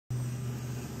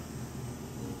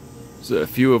So a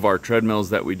few of our treadmills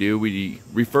that we do, we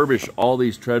refurbish all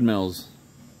these treadmills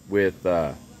with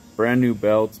brand new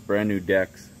belts, brand new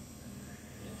decks,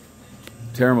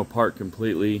 tear them apart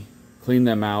completely, clean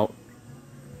them out.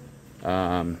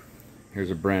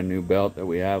 Here's a brand new belt that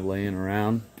we have laying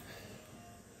around.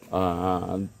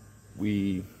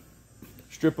 We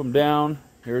strip them down.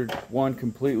 Here's one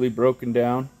completely broken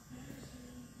down.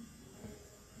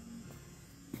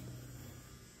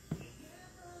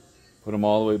 Put them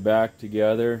all the way back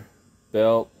together.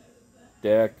 Belt,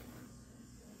 deck.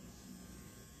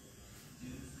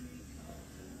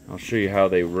 I'll show you how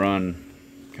they run,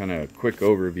 kind of a quick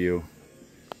overview.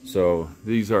 So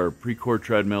these are Pre-Core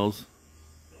treadmills.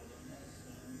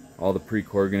 All the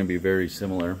Pre-Core are going to be very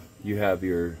similar. You have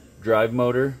your drive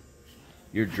motor,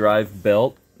 your drive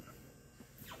belt,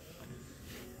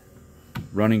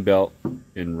 running belt,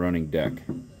 and running deck.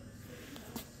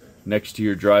 Next to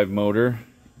your drive motor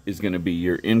is going to be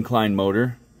your incline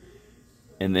motor,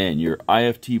 and then your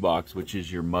IFT box, which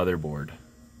is your motherboard.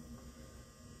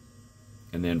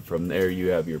 And then from there you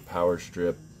have your power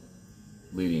strip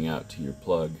leading out to your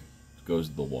plug, goes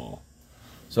to the wall.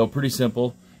 So pretty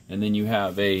simple. And then you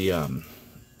have a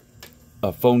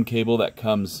phone cable that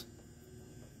comes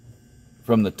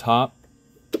from the top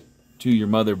to your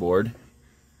motherboard,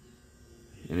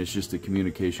 and it's just a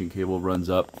communication cable,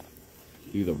 runs up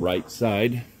either right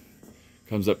side,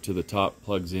 comes up to the top,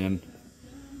 plugs in.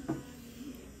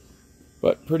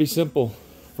 But pretty simple.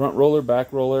 Front roller,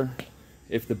 back roller.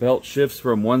 If the belt shifts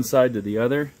from one side to the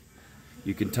other,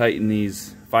 you can tighten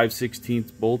these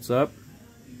 5/16 bolts up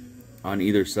on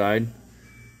either side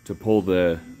to pull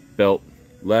the belt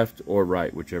left or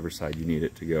right, whichever side you need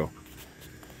it to go.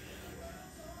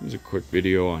 Here's a quick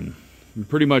video on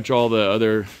pretty much all the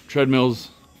other treadmills.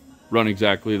 Run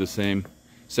exactly the same.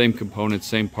 Same components,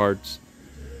 same parts,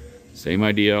 same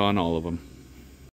idea on all of them.